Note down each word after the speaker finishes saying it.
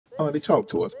They talk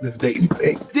to us. This dating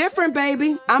thing. Different,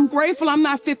 baby. I'm grateful I'm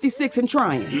not 56 and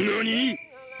trying.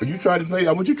 But you tried to say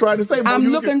that. What you trying to say? I'm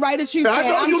looking right at you. I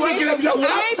know you looking at me.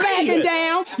 I ain't backing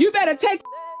down. You better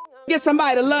get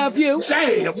somebody to love you.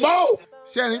 Damn, Mo.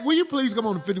 Shannon, will you please come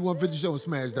on the 5150 show and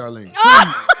smash Darlene?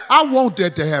 I want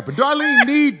that to happen. Darlene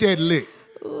need that lick.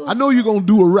 I know you're going to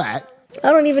do it right.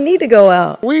 I don't even need to go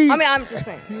out. I mean, I'm just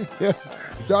saying.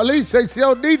 Darlene says she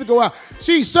don't need to go out.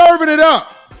 She's serving it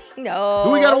up. No.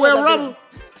 Do we got to wear rubber?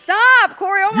 Stop,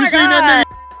 Corey. Oh, my God. You seen that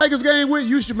nigga Lakers game with?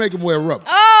 You should make him wear rubber.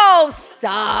 Oh,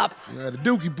 stop. The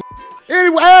dookie.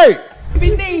 Anyway, hey.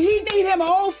 He need him an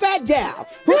old fat gal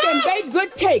who can bake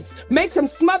good cakes, make some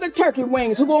smothered turkey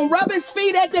wings, who gonna rub his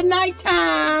feet at the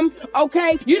nighttime,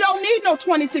 okay? You don't need no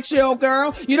 26-year-old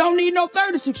girl. You don't need no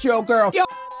 36-year-old girl. You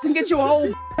can get you an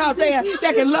old out there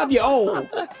that can love you old.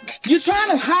 You're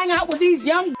trying to hang out with these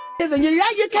young and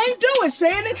you can't do it,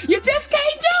 Shannon. You just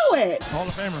can't do it. Hall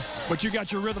of Famer, but you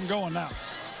got your rhythm going now.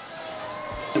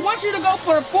 I want you to go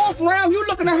for the 4th round. You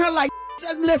looking at her like,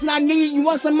 listen, you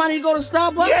want some money to go to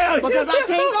Starbucks? Yeah, because I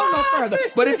can't go no further.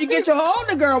 But if you get your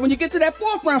older girl, when you get to that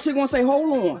 4th round, she's gonna say,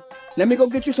 hold on. Let me go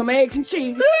get you some eggs and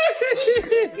cheese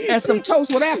and some toast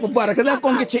with apple butter, because that's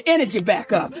gonna get your energy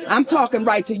back up. I'm talking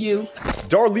right to you.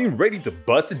 Darlene ready to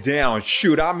bust it down.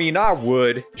 Shoot, I mean, I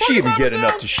would. She even get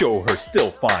enough to show her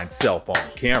still fine self on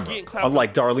camera.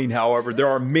 Unlike Darlene, however, there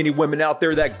are many women out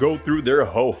there that go through their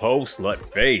ho-ho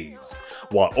slut phase,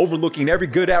 while overlooking every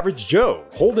good average Joe,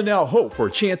 holding out hope for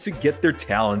a chance to get their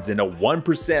talons in a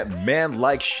 1% man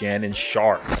like Shannon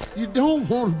Sharpe. You don't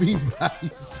want to be by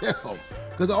yourself,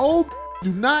 because old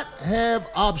do not have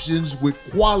options with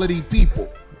quality people.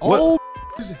 Old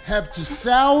have to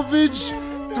salvage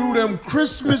through them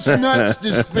Christmas nuts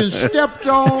that's been stepped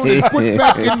on and put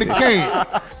back in the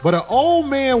can. But an old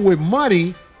man with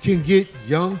money can get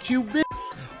young cute bitch.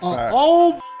 An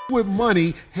old with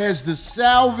money has to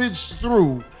salvage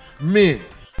through men.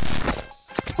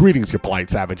 Greetings, your blind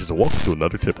savages, and welcome to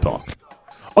another Tip Talk.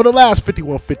 On the last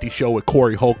 5150 show with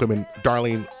Corey Holcomb and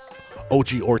Darlene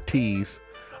OG Ortiz,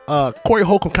 Corey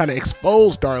Holcomb kind of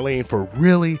exposed Darlene for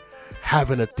really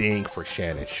having a thing for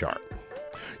Shannon Sharpe.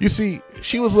 You see,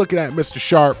 she was looking at Mr.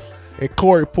 Sharpe, and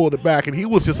Corey pulled it back, and he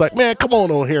was just like, man, come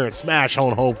on here and smash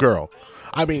on homegirl.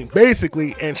 I mean,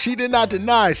 basically, and she did not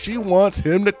deny she wants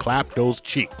him to clap those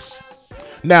cheeks.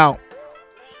 Now,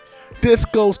 this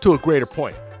goes to a greater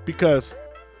point, because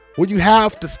when you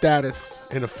have the status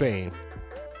and the fame,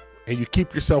 and you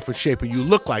keep yourself in shape, and you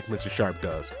look like Mr. Sharpe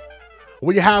does,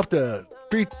 when you have the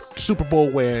 3 Super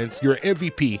Bowl wins, you're an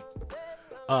MVP.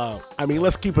 I mean,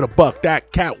 let's keep it a buck.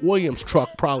 That Cat Williams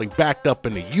truck probably backed up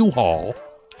in the U-Haul.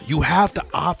 You have the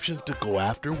options to go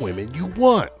after women you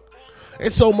want.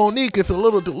 And so Monique, it's a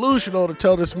little delusional to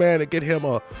tell this man to get him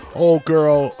a old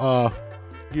girl,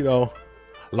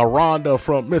 LaRonda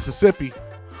from Mississippi,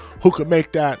 who could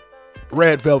make that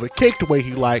red velvet cake the way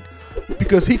he liked,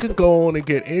 because he could go on and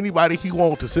get anybody he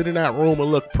wants to sit in that room and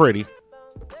look pretty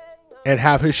and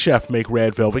have his chef make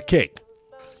red velvet cake.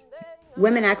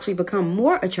 Women actually become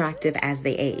more attractive as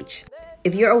they age.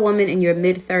 If you're a woman in your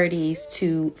mid-30s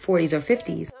to 40s or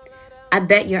 50s, I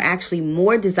bet you're actually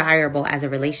more desirable as a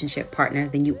relationship partner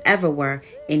than you ever were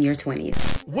in your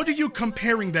 20s. What are you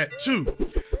comparing that to?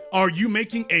 Are you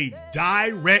making a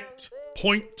direct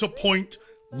point-to-point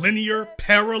linear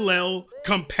parallel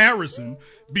comparison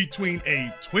between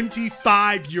a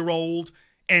 25-year-old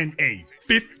and a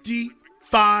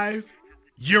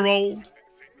 55-year-old?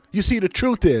 You see, the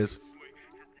truth is,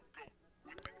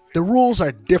 the rules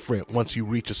are different once you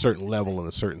reach a certain level and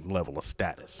a certain level of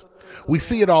status. We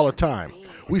see it all the time.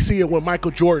 We see it when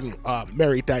Michael Jordan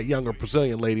married that younger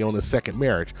Brazilian lady on his second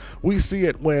marriage. We see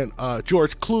it when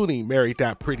George Clooney married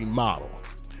that pretty model.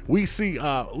 We see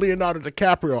Leonardo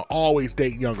DiCaprio always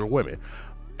date younger women.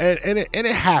 And it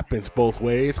happens both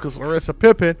ways, because Larissa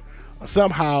Pippen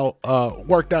somehow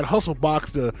worked that hustle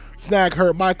box to snag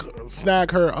her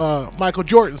Michael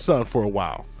Jordan's son for a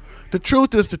while. The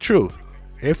truth is the truth.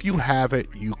 If you have it,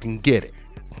 you can get it.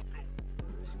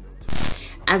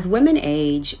 As women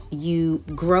age, you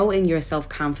grow in your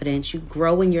self-confidence, you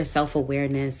grow in your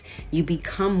self-awareness, you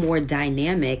become more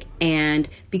dynamic and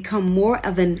become more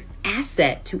of an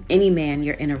asset to any man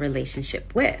you're in a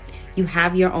relationship with. You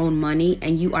have your own money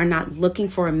and you are not looking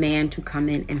for a man to come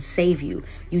in and save you.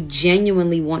 You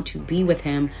genuinely want to be with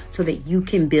him so that you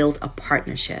can build a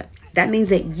partnership. That means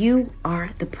that you are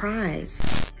the prize.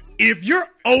 If you're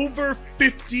over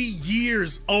 50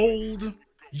 years old,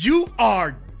 you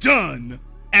are done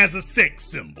as a sex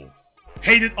symbol.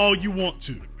 Hate it all you want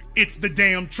to. It's the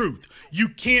damn truth. You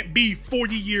can't be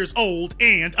 40 years old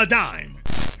and a dime.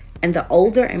 And the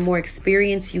older and more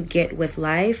experience you get with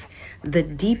life, the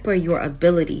deeper your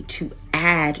ability to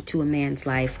add to a man's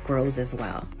life grows as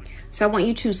well. So I want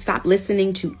you to stop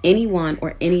listening to anyone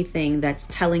or anything that's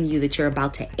telling you that you're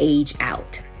about to age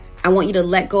out. I want you to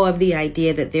let go of the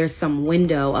idea that there's some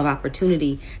window of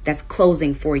opportunity that's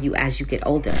closing for you as you get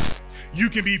older. You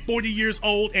can be 40 years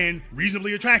old and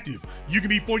reasonably attractive. You can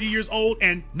be 40 years old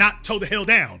and not toe the hell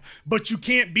down. But you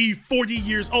can't be 40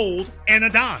 years old and a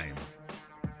dime.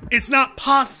 It's not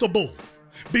possible.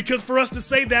 Because for us to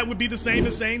say that would be the same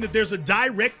as saying that there's a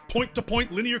direct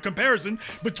point-to-point linear comparison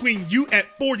between you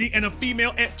at 40 and a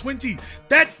female at 20.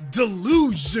 That's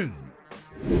delusion.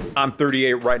 I'm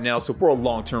 38 right now, so for a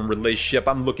long-term relationship,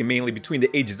 I'm looking mainly between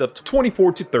the ages of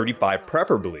 24 to 35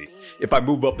 preferably. If I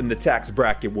move up in the tax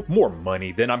bracket with more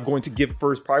money, then I'm going to give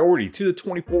first priority to the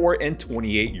 24 and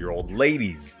 28-year-old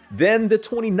ladies, then the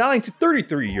 29 to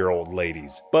 33-year-old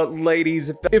ladies. But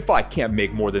ladies, if I can't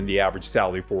make more than the average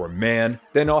salary for a man,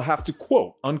 then I'll have to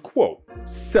quote unquote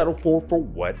settle for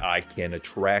what I can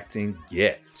attract and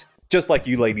get. Just like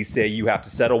you ladies say you have to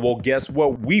settle, well guess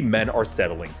what, we men are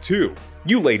settling too.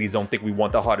 You ladies don't think we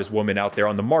want the hottest woman out there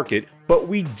on the market, but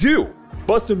we do.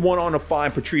 Busting one on a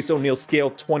fine Patrice O'Neal scale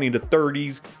 20 to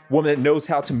 30s, woman that knows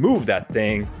how to move that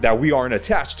thing that we aren't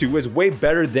attached to is way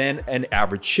better than an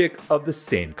average chick of the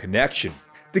same connection.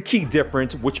 The key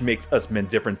difference, which makes us men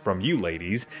different from you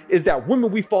ladies, is that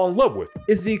women we fall in love with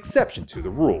is the exception to the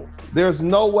rule. There's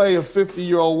no way a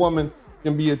 50-year-old woman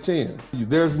can be a 10.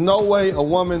 There's no way a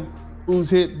woman who's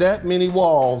hit that many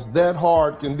walls that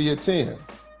hard can be a 10,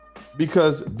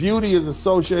 because beauty is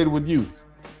associated with youth.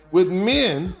 With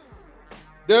men,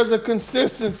 there's a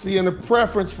consistency and a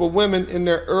preference for women in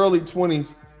their early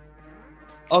 20s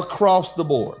across the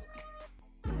board.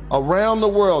 Around the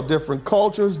world, different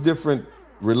cultures, different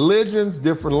religions,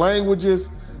 different languages,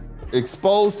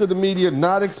 exposed to the media,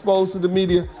 not exposed to the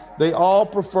media, they all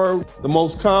prefer, the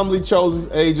most commonly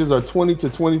chosen ages are 20 to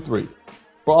 23.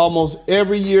 For almost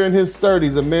every year in his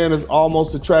 30s, a man is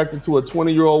almost attracted to a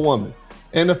 20-year-old woman.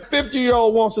 And a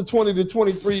 50-year-old wants a 20 to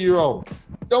 23-year-old.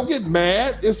 Don't get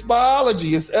mad. It's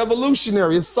biology, it's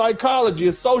evolutionary, it's psychology,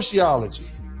 it's sociology.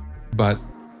 But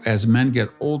as men get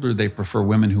older, they prefer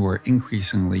women who are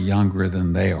increasingly younger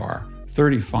than they are.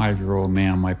 35-year-old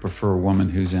man might prefer a woman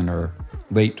who's in her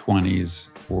late 20s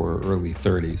or early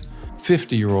 30s.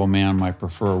 50-year-old man might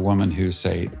prefer a woman who's,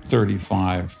 say,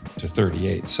 35 to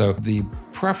 38. So the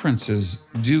preferences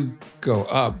do go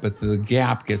up, but the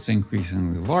gap gets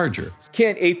increasingly larger.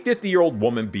 Can a 50-year-old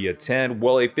woman be a 10?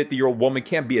 Well, a 50-year-old woman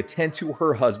can be a 10 to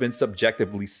her husband,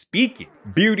 subjectively speaking.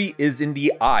 Beauty is in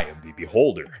the eye of the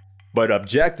beholder. But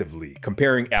objectively,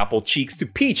 comparing apple cheeks to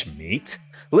peach meat,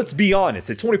 let's be honest,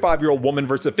 a 25-year-old woman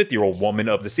versus a 50-year-old woman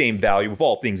of the same value, with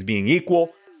all things being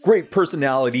equal, great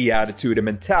personality, attitude, and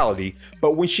mentality,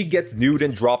 but when she gets nude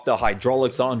and drop the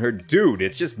hydraulics on her dude,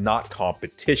 it's just not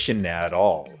competition at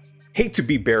all. Hate to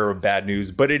be bearer of bad news,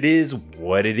 but it is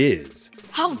what it is.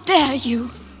 How dare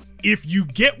you? If you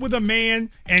get with a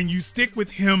man and you stick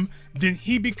with him, then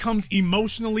he becomes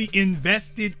emotionally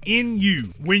invested in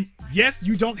you. When, yes,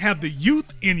 you don't have the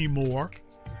youth anymore,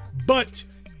 but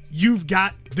you've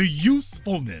got the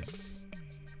usefulness.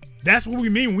 That's what we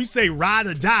mean when we say ride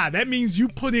or die. That means you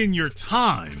put in your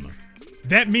time.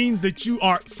 That means that you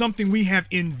are something we have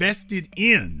invested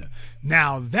in.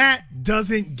 Now that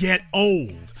doesn't get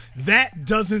old. That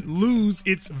doesn't lose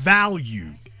its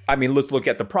value. I mean, let's look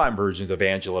at the prime versions of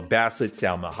Angela Bassett,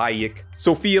 Salma Hayek,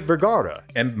 Sofia Vergara,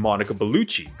 and Monica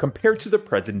Bellucci compared to the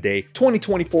present-day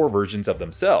 2024 versions of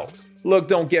themselves. Look,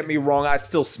 don't get me wrong, I'd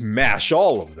still smash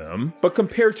all of them, but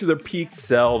compared to their peak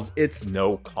selves, it's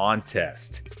no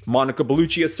contest. Monica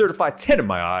Bellucci, a certified 10 in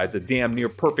my eyes, a damn near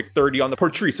perfect 30 on the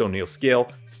Patrice O'Neal scale,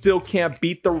 still can't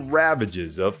beat the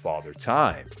ravages of Father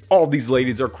Time. All these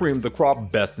ladies are cream of the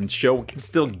crop, best in show, and can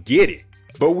still get it.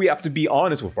 But we have to be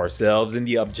honest with ourselves in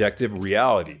the objective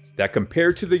reality that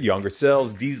compared to the younger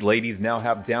selves, these ladies now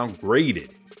have downgraded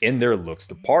in their looks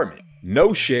department.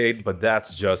 No shade, but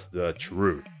that's just the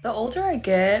truth. The older I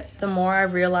get, the more I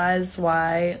realize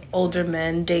why older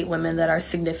men date women that are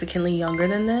significantly younger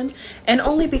than them, and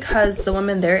only because the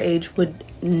women their age would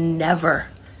never,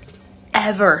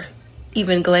 ever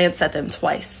even glance at them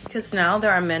twice. Because now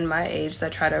there are men my age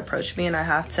that try to approach me and I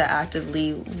have to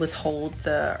actively withhold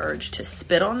the urge to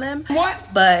spit on them. What?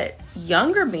 But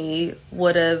younger me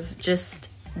would have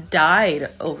just died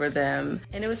over them.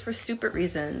 And it was for stupid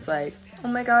reasons, like, oh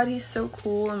my God, he's so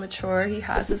cool and mature, he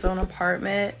has his own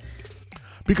apartment.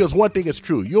 Because one thing is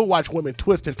true, you'll watch women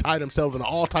twist and tie themselves in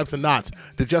all types of knots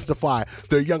to justify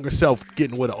their younger self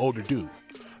getting with an older dude.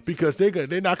 because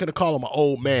they're not gonna call him an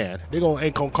old man. They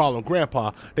ain't gonna call him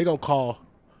grandpa. They're gonna call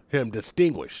him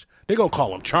distinguished. They're gonna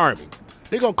call him charming.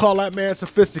 They're gonna call that man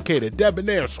sophisticated,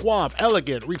 debonair, suave,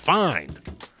 elegant, refined.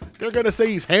 They're gonna say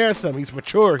he's handsome, he's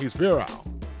mature, he's virile.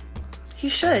 He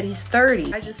should. He's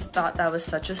 30. I just thought that was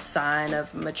such a sign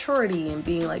of maturity and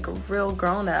being like a real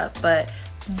grown up. But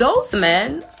those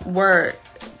men were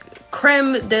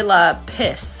creme de la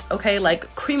piss, okay?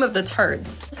 Like cream of the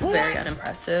turds. It's very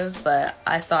unimpressive, but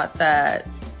I thought that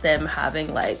them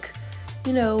having like,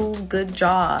 you know, good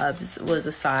jobs was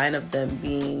a sign of them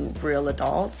being real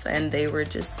adults, and they were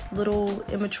just little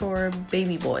immature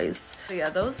baby boys. So yeah,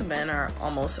 those men are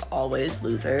almost always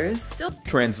losers.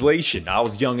 Translation: I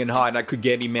was young and hot and I could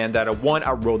get any man that I want.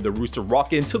 I rode the rooster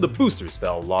rocket until the boosters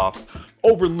fell off,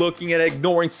 overlooking and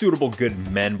ignoring suitable good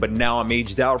men. But now I'm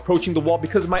aged out, approaching the wall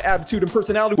because of my attitude and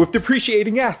personality with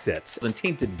depreciating assets and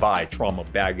tainted by trauma,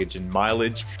 baggage, and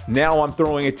mileage. Now I'm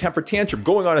throwing a temper tantrum,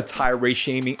 going on a tirade,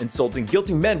 shaming, insulting,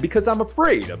 guilting men because I'm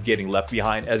afraid of getting left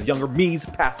behind as younger me's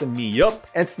passing me up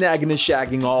and snagging and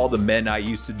shagging all the men I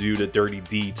used to do the dirty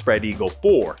deed spread eagle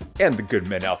for, and the good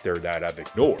men out there that I've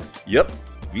ignored. Yep,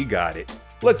 we got it.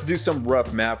 Let's do some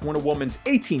rough math. When a woman's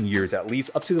 18 years at least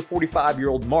up to the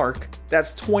 45-year-old mark,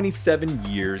 that's 27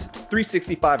 years,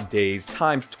 365 days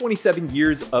times 27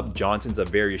 years of Johnsons of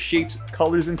various shapes,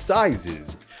 colors, and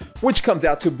sizes, which comes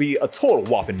out to be a total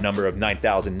whopping number of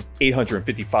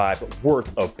 9,855 worth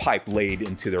of pipe laid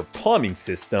into their plumbing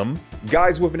system.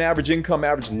 Guys with an average income,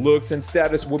 average looks, and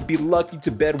status would be lucky to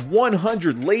bed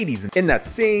 100 ladies in that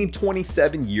same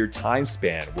 27-year time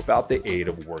span without the aid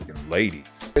of working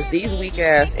ladies. These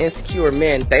weak-ass, insecure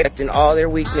men, they acting all their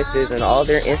weaknesses and all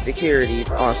their insecurities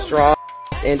on strong,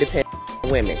 independent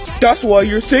women. That's why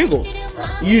you're single.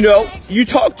 You know, you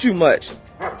talk too much.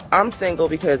 I'm single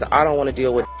because I don't want to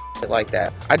deal with like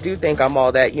that. I do think I'm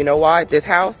all that. You know why? This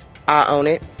house, I own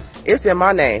it. It's in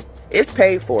my name. It's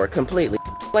paid for completely.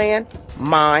 Land,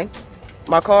 mine.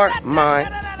 My car, mine.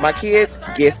 My kids,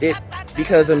 gifted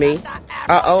because of me.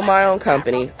 I own my own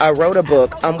company. I wrote a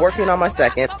book. I'm working on my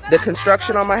second. The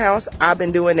construction on my house, I've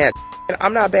been doing that.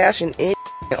 I'm not bashing any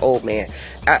old man.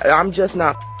 I'm just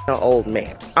not an old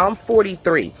man. I'm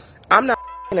 43. I'm not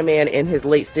a man in his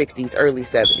late 60s, early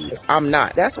 70s. I'm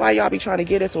not. That's why y'all be trying to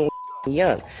get us when we're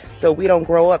young, so we don't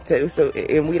grow up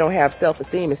and we don't have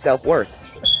self-esteem and self-worth.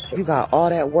 You got all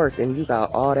that worth and you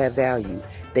got all that value.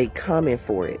 They coming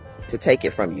for it to take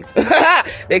it from you.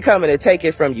 They coming to take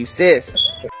it from you, sis.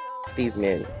 These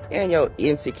men and your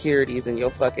insecurities and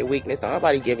your fucking weakness.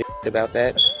 Nobody give a shit about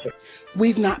that.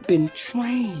 We've not been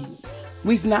trained.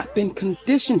 We've not been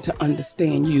conditioned to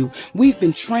understand you. We've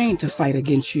been trained to fight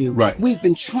against you. Right. We've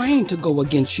been trained to go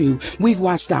against you. We've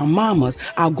watched our mamas,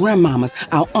 our grandmamas,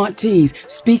 our aunties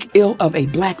speak ill of a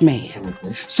black man.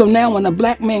 So now when a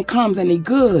black man comes and he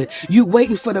good, you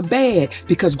waiting for the bad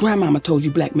because grandmama told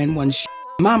you black men wasn't shit.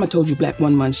 Mama told you black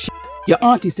men wasn't shit. Your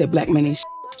auntie said black men ain't shit.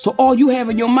 So all you have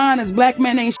in your mind is black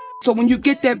men ain't shit. So when you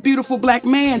get that beautiful black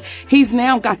man, he's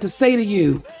now got to say to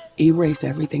you, erase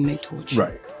everything they taught you.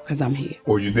 Right. Because I'm here.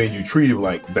 Or then you treat him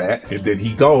like that, and then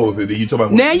he goes, and then you talk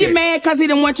about... Now you're mad because he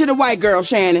done went to the white girl,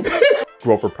 Shannon.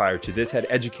 Grover prior to this had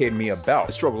educated me about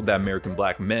the struggle that American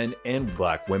black men and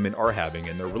black women are having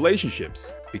in their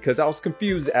relationships, because I was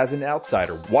confused as an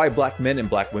outsider why black men and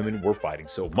black women were fighting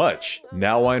so much.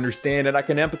 Now I understand and I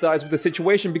can empathize with the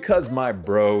situation because my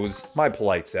bros, my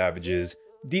polite savages,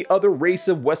 the other race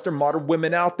of Western modern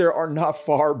women out there are not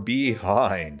far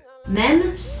behind.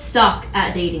 Men suck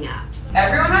at dating apps.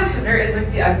 Everyone on Tinder is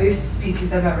like the ugliest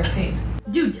species I've ever seen.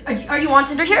 Dude, are you on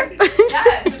Tinder here? Yeah.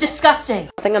 It's disgusting.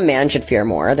 I think a man should fear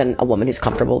more than a woman who's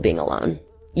comfortable being alone.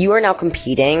 You are now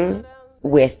competing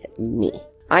with me.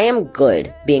 I am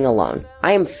good being alone.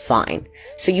 I am fine.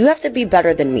 So you have to be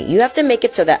better than me. You have to make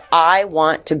it so that I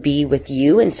want to be with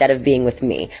you instead of being with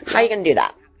me. How are you going to do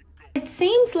that? It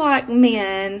seems like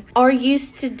men are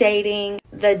used to dating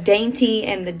the dainty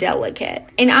and the delicate.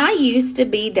 And I used to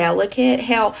be delicate.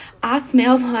 Hell, I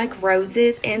smelled like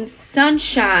roses and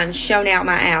sunshine shone out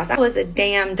my ass. I was a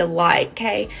damn delight,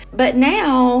 okay? But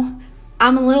now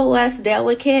I'm a little less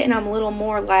delicate and I'm a little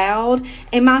more loud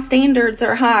and my standards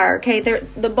are higher, okay?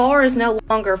 The bar is no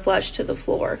longer flush to the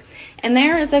floor. And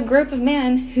there is a group of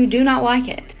men who do not like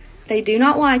it. They do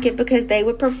not like it because they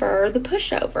would prefer the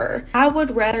pushover. I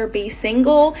would rather be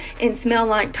single and smell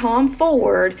like Tom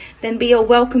Ford than be a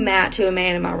welcome mat to a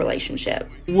man in my relationship.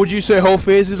 Would you say whole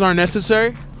phases are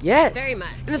necessary? Yes. Very much.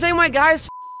 In the same way guys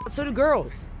so do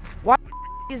girls. Why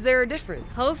is there a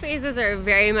difference? Whole phases are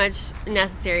very much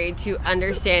necessary to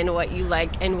understand what you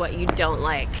like and what you don't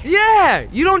like. Yeah,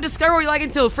 you don't discover what you like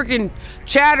until freaking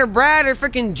Chad or Brad or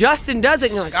freaking Justin does it,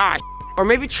 and you're like, ah, or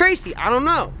maybe Tracy, I don't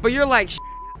know. But you're like,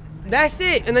 that's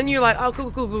it, and then you're like, oh,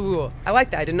 cool. I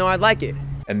like that, I didn't know I'd like it.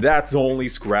 And that's only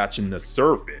scratching the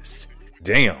surface.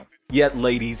 Damn. Yet,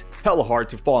 ladies, hella hard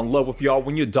to fall in love with y'all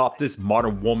when you adopt this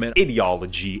modern woman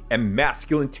ideology and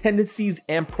masculine tendencies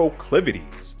and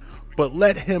proclivities. But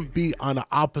let him be on the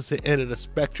opposite end of the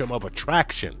spectrum of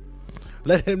attraction.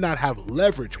 Let him not have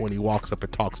leverage when he walks up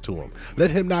and talks to him. Let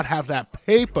him not have that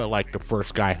paper like the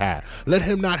first guy had. Let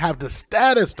him not have the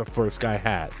status the first guy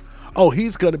had. Oh,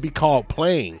 he's going to be called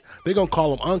plain. They're going to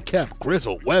call him unkept,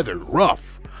 grizzled, weathered,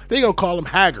 rough. They're going to call him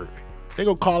haggard. They're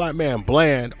going to call that man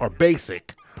bland or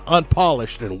basic,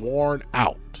 unpolished and worn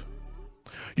out.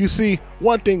 You see,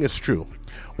 one thing is true.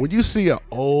 When you see an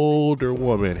older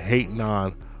woman hating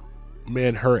on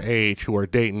men her age who are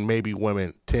dating maybe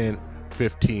women 10,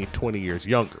 15, 20 years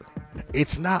younger,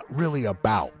 it's not really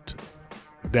about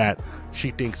that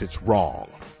she thinks it's wrong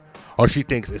or she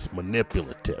thinks it's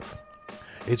manipulative.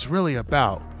 It's really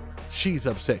about she's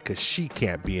upset because she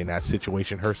can't be in that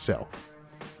situation herself.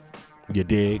 You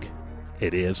dig?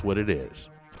 It is what it is.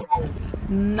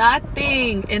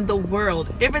 Nothing in the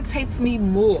world irritates me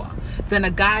more than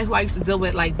a guy who I used to deal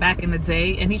with like back in the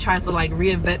day, and he tries to like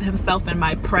reinvent himself in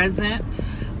my present,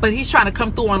 but he's trying to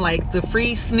come through on like the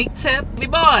free sneak tip. Hey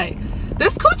boy,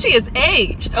 this coochie is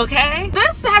aged, okay?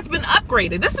 This has been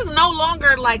upgraded. This is no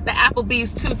longer like the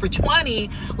Applebee's 2 for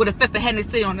 $20 with a fifth of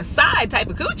Hennessy on the side type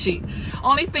of coochie.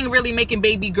 Only thing really making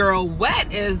baby girl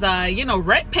wet is, you know,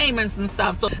 rent payments and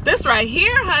stuff. So this right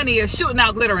here, honey, is shooting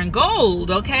out glitter and gold,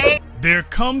 okay? There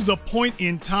comes a point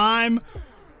in time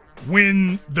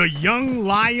when the young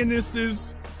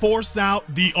lionesses force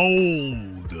out the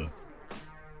old.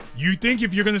 You think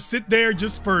if you're gonna sit there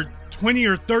just for 20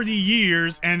 or 30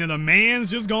 years and then a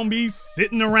man's just gonna be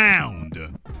sitting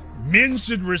around. Men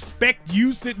should respect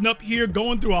you sitting up here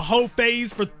going through a whole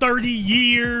phase for 30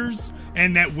 years,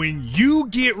 and that when you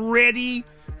get ready,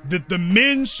 that the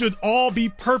men should all be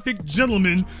perfect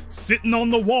gentlemen sitting on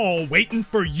the wall waiting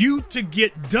for you to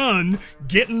get done,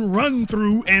 getting run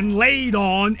through and laid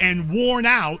on and worn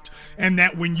out, and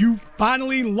that when you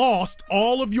finally lost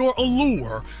all of your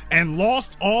allure and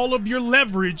lost all of your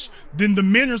leverage, then the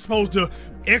men are supposed to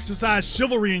exercise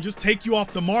chivalry and just take you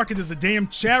off the market as a damn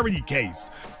charity case.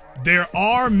 There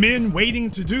are men waiting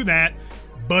to do that,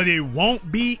 but it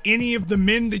won't be any of the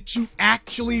men that you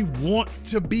actually want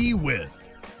to be with.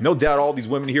 No doubt all these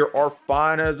women here are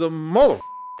fine as a mother.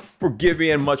 Forgiving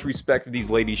and much respect for these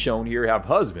ladies shown here have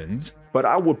husbands, but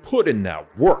I would put in that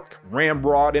work,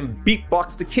 ramrod and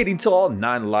beatbox the kitty till all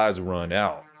 9 lives run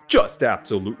out. Just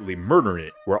absolutely murdering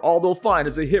it, where all they'll find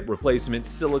is a hip replacement,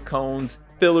 silicones,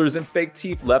 fillers, and fake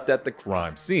teeth left at the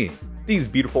crime scene. These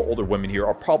beautiful older women here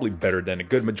are probably better than a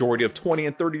good majority of 20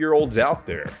 and 30-year-olds out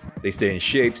there. They stay in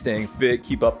shape, staying fit,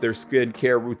 keep up their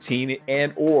skincare routine,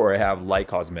 and or have light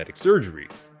cosmetic surgery.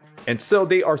 And so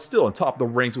they are still on top of the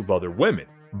ranks with other women.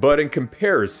 But in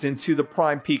comparison to the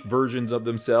prime peak versions of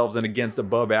themselves and against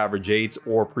above average 8s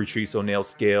or Patrice O'Neill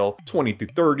scale 20 through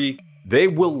 30, they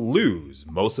will lose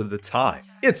most of the time.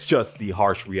 It's just the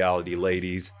harsh reality,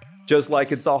 ladies. Just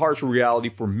like it's a harsh reality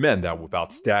for men that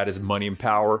without status, money, and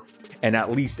power, and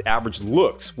at least average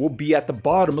looks, will be at the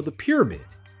bottom of the pyramid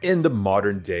in the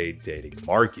modern day dating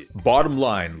market. Bottom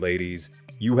line, ladies,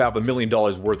 you have $1 million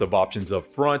worth of options up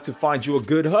front to find you a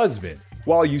good husband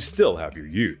while you still have your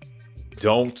youth.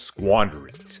 Don't squander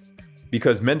it.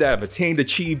 Because men that have attained,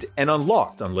 achieved, and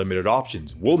unlocked unlimited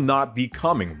options will not be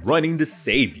coming running to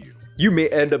save you. You may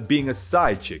end up being a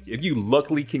side chick if you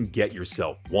luckily can get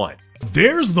yourself one.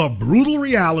 There's the brutal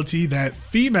reality that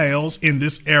females in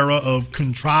this era of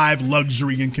contrived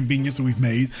luxury and convenience that we've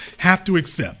made have to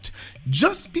accept.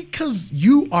 Just because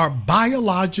you are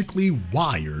biologically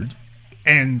wired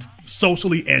and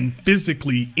socially and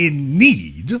physically in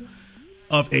need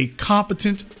of a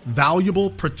competent, valuable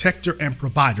protector and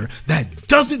provider, that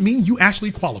doesn't mean you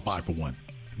actually qualify for one.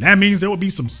 That means there will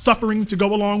be some suffering to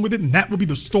go along with it, and that will be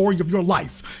the story of your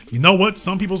life. You know what?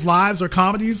 Some people's lives are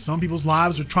comedies, some people's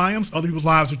lives are triumphs, other people's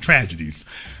lives are tragedies.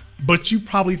 But you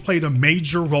probably played a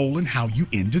major role in how you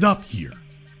ended up here.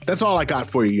 That's all I got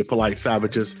for you, you polite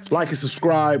savages. Like and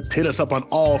subscribe, hit us up on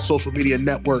all social media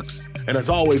networks, and as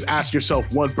always, ask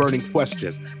yourself one burning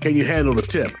question. Can you handle the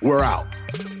tip? We're out.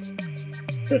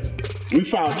 We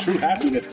found true happiness.